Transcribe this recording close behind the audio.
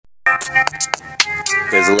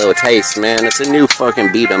Here's a little taste, man. It's a new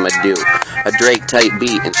fucking beat I'ma do. A Drake type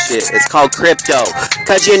beat and shit. It's called Crypto.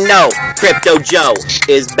 Cause you know, Crypto Joe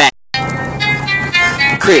is back.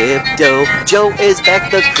 Crypto, Joe is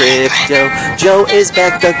back, the crypto. Joe is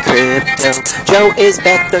back, the crypto. Joe is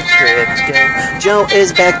back, the crypto. Joe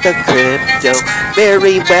is back, the crypto.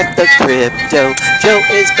 Very whack, the crypto. Joe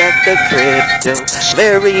is back, the crypto.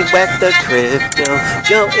 Very whack, the crypto.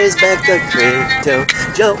 Joe is back, the crypto.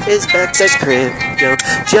 Joe is back, the crypto.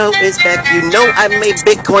 Joe is back. You know I made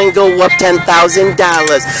Bitcoin go up $10,000.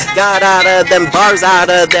 Got out of them bars,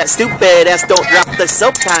 out of that stupid ass. Don't drop the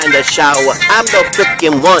soap kind of shower. I'm the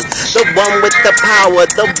freaking one, the one with the power,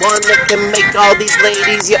 the one that can make all these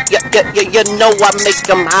ladies, you know I make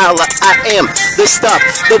them holler. I am the stuff,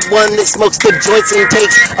 the one that smokes the joints and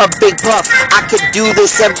takes a big puff. I could do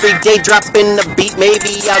this every day, dropping the beat.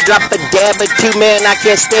 Maybe I'll drop a dab or two, man. I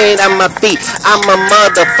can't stand on my feet. I'm a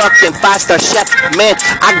motherfucking 5-star chef, man.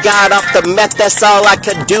 I got off the meth, that's all I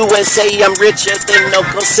could do, and say I'm richer than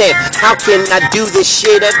Uncle Sam. How can I do this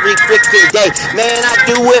shit every freaking day? Man, I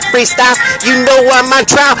do it freestyle. You know I'm on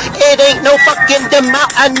trial. It ain't no fucking demo.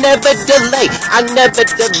 I never delay. I never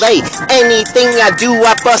delay. Anything I do,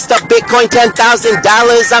 I bust a Bitcoin $10,000.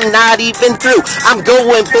 I'm not even through. I'm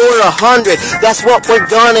going for 100. That's what we're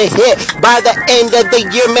gonna hit by the end of the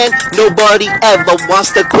year, man. Nobody ever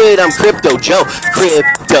wants to quit. I'm Crypto Joe.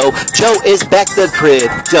 Crypto Joe is back, the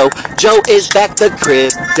crypto. Joe is back, the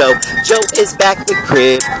crypto. Joe is back, the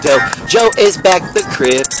crypto. Joe is back, the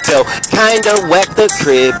crypto. Kinda whack, the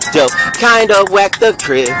crypto. Kinda whack, the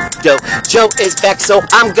crypto. Joe is back, so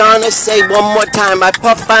I'm gonna say one more time. I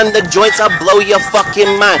puff on the joints, I'll blow your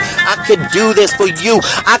fucking mind. I could do this for you,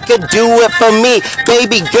 I could do it for me.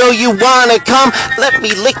 Baby girl, you wanna come? Let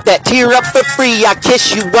me lick that tear up for free. I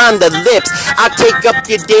kiss you on the lips, I take up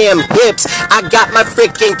your damn hips. I got my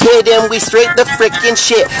freaking kid and we straight the freaking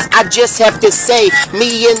shit. I just have to say,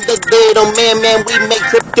 me and the little man, we make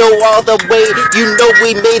crypto all the way. You know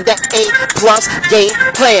we made the A+ game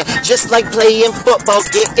plan, just like playing football,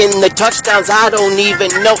 getting the touchdowns. I don't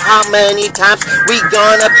even know how many times we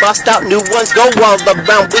gonna bust out new ones, go all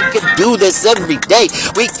around. We could do this every day,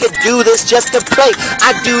 we could do this just to play.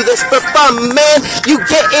 I do this for fun, man. You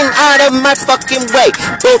getting out of my fucking way.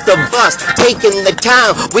 Both of us taking the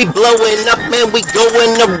time, we blowing up, man. We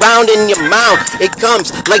going around in your mouth. It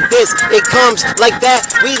comes like this, it comes like that.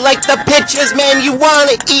 We like the pitches, man. You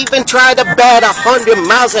wanna even try to bat 100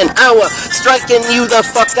 miles an hour, striking you the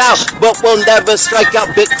fuck out, but we'll never strike out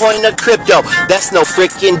Bitcoin or crypto. That's no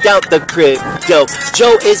freaking doubt, the crypto.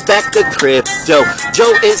 Joe is back, the crypto.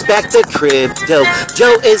 Joe is back, the crypto.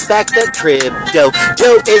 Joe is back, the crypto.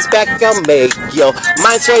 Joe is back, I'll make yo.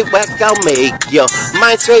 Mine straight whack, I'll make yo.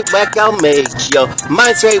 Mine straight whack, I'll make yo.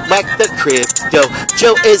 Mine straight whack, the crypto.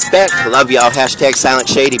 Joe is back. Love y'all. Hashtag Silent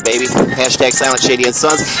Shady, baby. Hashtag Silent Shady and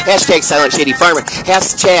Sons. Hashtag Silent Shady Farmer.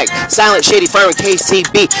 Hashtag Silent Shady Farmer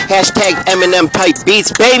KCB. Hashtag Eminem type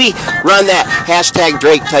beats, baby. Run that. Hashtag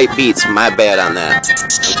Drake type beats. My bad on that.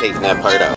 I'm taking that part out.